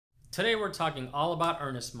Today we're talking all about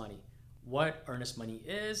earnest money. What earnest money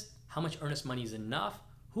is, how much earnest money is enough,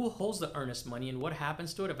 who holds the earnest money, and what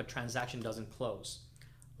happens to it if a transaction doesn't close.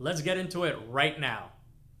 Let's get into it right now.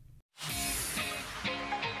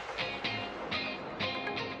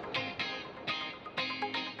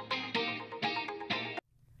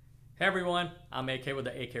 Hey everyone, I'm AK with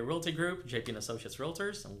the AK Realty Group, JP & Associates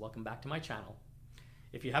Realtors, and welcome back to my channel.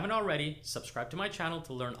 If you haven't already, subscribe to my channel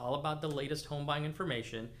to learn all about the latest home buying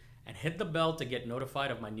information and hit the bell to get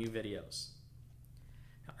notified of my new videos.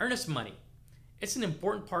 Now, earnest money. It's an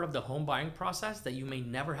important part of the home buying process that you may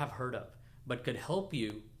never have heard of, but could help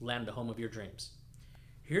you land the home of your dreams.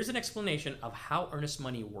 Here's an explanation of how earnest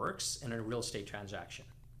money works in a real estate transaction.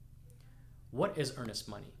 What is earnest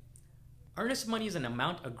money? Earnest money is an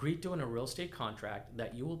amount agreed to in a real estate contract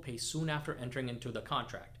that you will pay soon after entering into the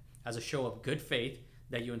contract as a show of good faith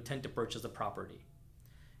that you intend to purchase the property.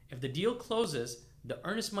 If the deal closes, the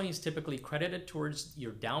earnest money is typically credited towards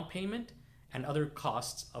your down payment and other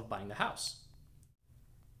costs of buying the house.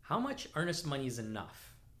 How much earnest money is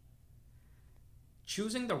enough?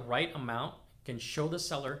 Choosing the right amount can show the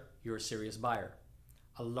seller you're a serious buyer.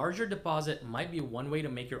 A larger deposit might be one way to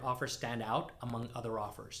make your offer stand out among other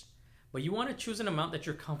offers, but you want to choose an amount that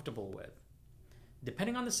you're comfortable with.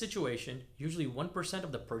 Depending on the situation, usually 1%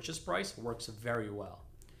 of the purchase price works very well.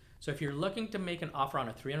 So if you're looking to make an offer on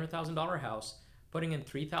a $300,000 house, putting in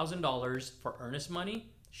 $3,000 for earnest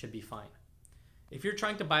money should be fine. If you're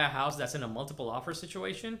trying to buy a house that's in a multiple offer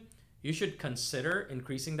situation, you should consider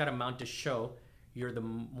increasing that amount to show you're the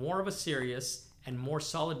more of a serious and more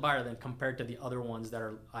solid buyer than compared to the other ones that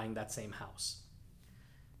are eyeing that same house.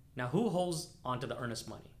 Now, who holds onto the earnest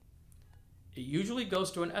money? It usually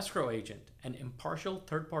goes to an escrow agent, an impartial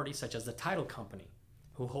third party such as the title company,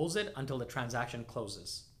 who holds it until the transaction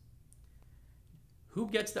closes. Who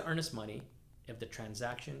gets the earnest money if the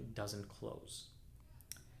transaction doesn't close?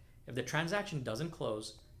 If the transaction doesn't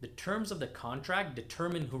close, the terms of the contract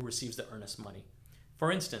determine who receives the earnest money.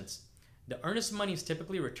 For instance, the earnest money is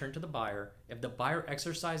typically returned to the buyer if the buyer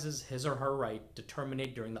exercises his or her right to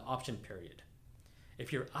terminate during the option period.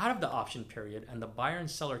 If you're out of the option period and the buyer and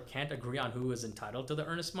seller can't agree on who is entitled to the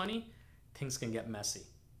earnest money, things can get messy.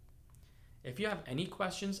 If you have any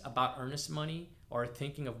questions about earnest money or are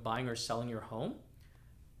thinking of buying or selling your home,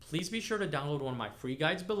 please be sure to download one of my free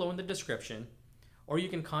guides below in the description, or you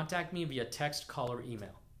can contact me via text, call, or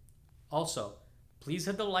email. Also, please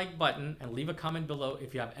hit the like button and leave a comment below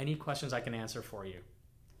if you have any questions I can answer for you.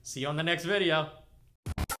 See you on the next video.